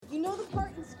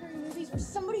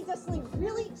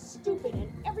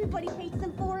everybody hates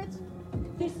them for it.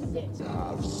 This is it.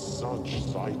 Have such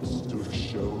sights to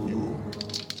show you.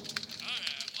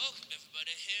 Alright, welcome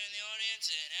everybody here in the audience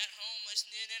and at home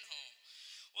listening at home.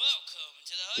 Welcome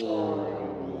to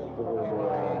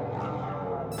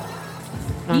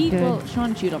the Not good. Well,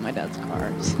 Sean chewed on my dad's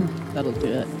car. That'll do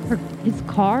it. His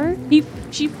car?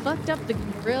 She fucked up the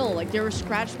grill. Like there were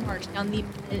scratch marks down the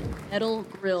metal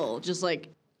grill, just like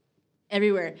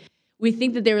everywhere. We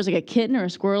think that there was like a kitten or a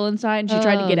squirrel inside, and she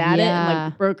tried to get at it and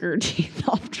like broke her teeth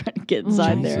off trying to get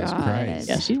inside there. Jesus Christ.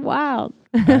 Yeah, she's wild.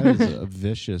 That is a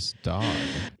vicious dog.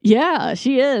 Yeah,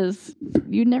 she is.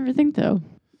 You'd never think though.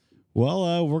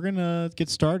 Well, we're going to get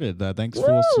started. Thanks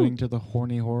for listening to the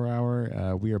Horny Horror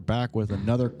Hour. We are back with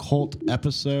another cult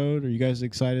episode. Are you guys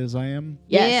excited as I am?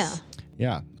 Yes.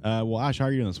 Yeah. Well, Ash, how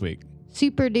are you doing this week?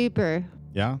 Super duper.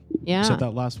 Yeah? Yeah. You said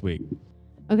that last week.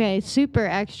 Okay, super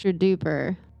extra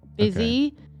duper.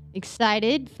 Busy,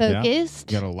 excited, focused.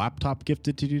 You got a laptop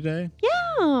gifted to you today? Yeah.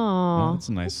 Oh, that's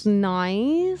nice.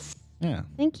 Nice. Yeah.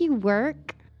 Thank you,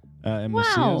 work. And Wow.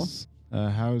 Macias,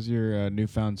 how's your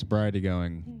newfound sobriety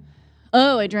going?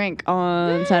 Oh, I drank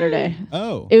on Saturday.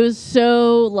 Oh. It was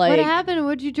so like. What happened?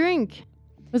 What'd you drink?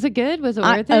 Was it good? Was it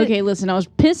worth it? Okay, listen, I was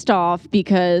pissed off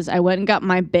because I went and got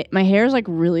my hair's like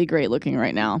really great looking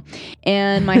right now.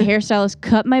 And my hairstylist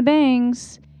cut my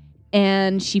bangs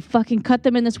and she fucking cut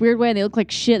them in this weird way and they look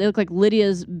like shit. They look like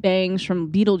Lydia's bangs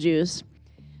from Beetlejuice.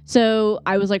 So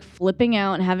I was like flipping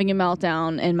out and having a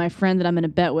meltdown, and my friend that I'm in a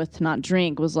bet with to not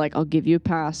drink was like, I'll give you a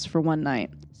pass for one night.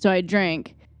 So I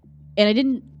drank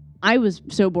and I was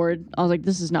so bored. I was like,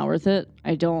 this is not worth it.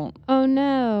 I don't. Oh,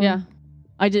 no. Yeah.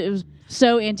 I did. It was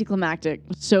so anticlimactic,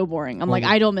 so boring. I'm like,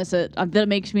 I don't miss it. That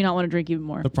makes me not want to drink even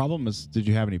more. The problem is, did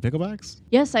you have any picklebacks?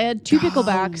 Yes, I had 2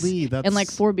 picklebacks Golly, and like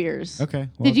 4 beers. Okay.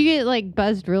 Well, Did you get like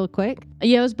buzzed real quick?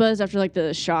 Yeah, I was buzzed after like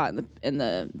the shot and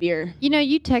the beer. You know,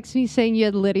 you text me saying you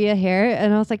had Lydia hair,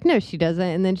 and I was like, no, she doesn't.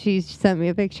 And then she sent me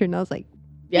a picture, and I was like,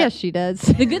 Yeah. yes, she does.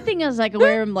 The good thing is I could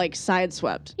wear them like side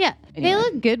swept. Yeah, Anyway. they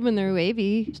look good when they're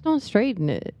wavy. Just don't straighten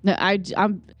it. No, I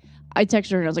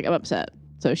texted her and I was like, I'm upset.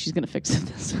 So she's gonna fix it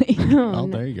this week. Oh,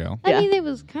 there you go. I Yeah. mean, it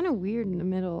was kind of weird in the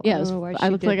middle. Yeah, I don't know why I she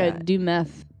look did like I that. do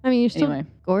meth. I mean, you're still Anyway.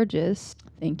 gorgeous.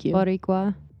 Thank you.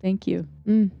 Boricua. Thank you.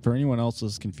 For anyone else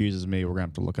that confuses me, we're going to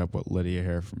have to look up what Lydia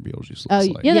hair from Beetlejuice looks Oh,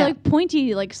 like. Yeah, they're Yeah. like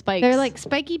pointy, like spikes. They're like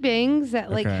spiky bangs that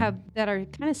like Okay. that are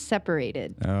kind of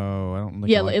separated. Oh, I don't think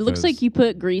yeah, I like it looks those. like you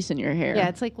put grease in your hair. Yeah,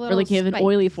 it's like or little like you have an spikes.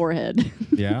 oily forehead.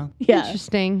 Yeah? Yeah.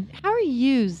 Interesting. How are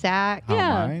you, Zach? How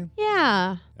Yeah. am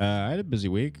Yeah. I had a busy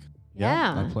week.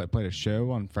 Yeah. I played a show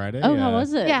on Friday. Oh, how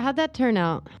was it? Yeah, how'd that turn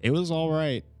out? It was all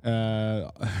right.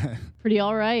 Pretty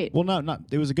all right. Well, not.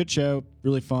 It was a good show,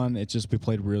 really fun. It's just we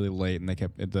played really late, and they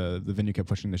kept the venue kept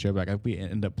pushing the show back. We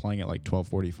ended up playing at like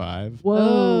 12:45,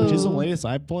 Whoa. which is the latest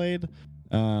I played.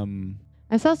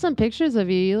 I saw some pictures of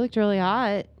you. You looked really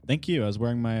hot. Thank you. I was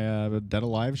wearing my Dead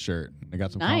Alive shirt. I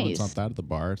got some comments Nice. on that at the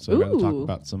bar, so I got to talk Ooh.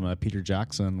 about some Peter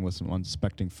Jackson with some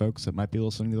unsuspecting folks that might be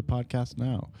listening to the podcast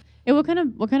now. Hey, what kind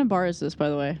of bar is this, by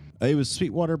the way? It was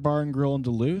Sweetwater Bar and Grill in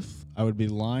Duluth. I would be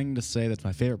lying to say that's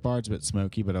my favorite bar. It's a bit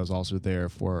smoky, but I was also there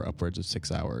for upwards of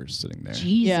 6 hours sitting there.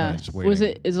 Yeah. Just Was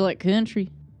waiting. is it like country?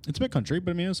 It's a bit country, but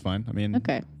I mean, it was fine. I mean,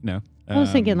 Okay. you know. I was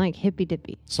thinking like hippy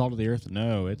dippy. Salt of the Earth.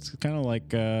 No, it's kind of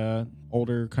like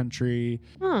older country,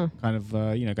 Huh. kind of,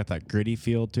 got that gritty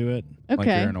feel to it. Like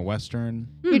Okay. you're in a Western.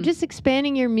 You're just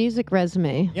expanding your music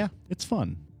resume. Yeah, it's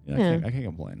fun. Yeah, Yeah. I can't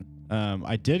complain.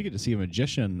 I did get to see a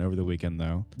magician over the weekend,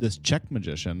 though. This Czech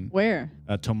magician, Where?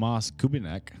 Tomáš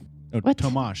Kubinek. Oh, What?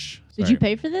 Tomáš. Did sorry. you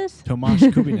pay for this? Tomáš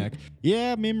Kubinek.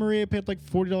 Yeah, me and Maria paid like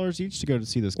 $40 each to go to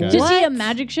see this guy To see a What?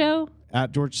 magic show?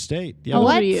 at Georgia State. Yeah, How old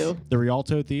What? are you? the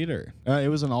Rialto Theater. It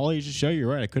was an all-ages show. You're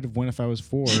right. I could have went if I was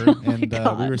 4, Oh my and we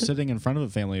God. were sitting in front of a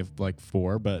family of like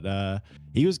 4. But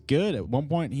he was good. At one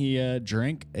point, he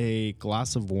drank a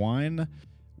glass of wine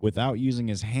without using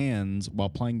his hands while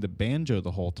playing the banjo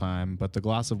the whole time. But the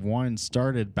glass of wine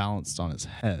started balanced on his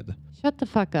head, Shut the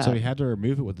fuck up. so he had to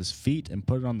remove it with his feet and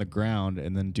put it on the ground,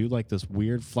 and then do like this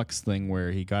weird flex thing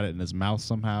where he got it in his mouth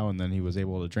somehow, and then he was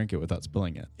able to drink it without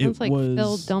spilling it. Sounds It like was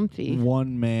Phil Dunphy.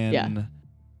 one man Yeah.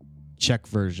 Czech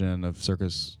version of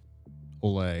Circus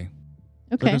Olay.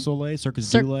 Okay. Circus Olay? Circus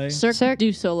du Soleil? Cirque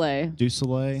du Soleil. Du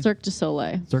Soleil? Cirque du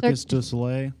Soleil. Circus du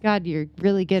Soleil? God, you're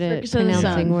really good at Circus of the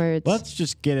pronouncing Sun. words. Let's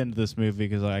just get into this movie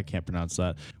because I can't pronounce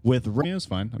that. With Ray, it was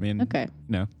fine. I mean, Okay.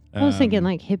 no. I was thinking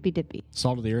like hippy dippy.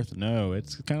 Salt of the Earth. No,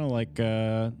 it's kind of like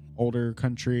older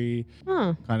country,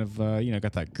 Huh. kind of,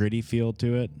 got that gritty feel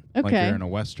to it. Like Okay. you're in a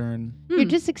Western. You're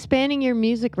just expanding your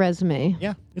music resume.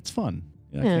 Yeah, it's fun.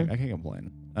 Yeah, Yeah. I can't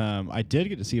complain. I did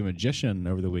get to see a magician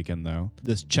over the weekend, though.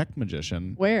 This Czech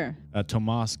magician, Where?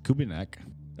 Tomáš Kubinek.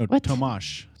 Oh, What?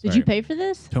 Tomáš. Did sorry. you pay for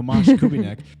this? Tomáš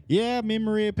Kubinek. Yeah, me and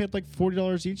Maria paid like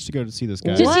 $40 each to go to see this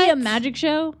guy To see a What? magic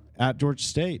show? at Georgia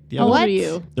State. Yeah, How old What? are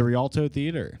you? the Rialto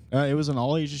Theater. It was an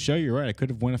all-ages show. You're right. I could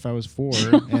have went if I was 4,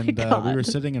 and we were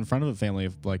sitting in front of a family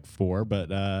of like 4.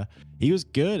 But he was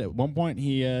good. At one point,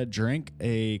 he drank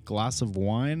a glass of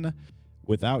wine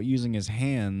without using his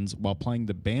hands while playing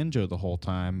the banjo the whole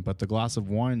time. But the glass of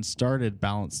wine started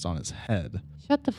balanced on his head. Shut the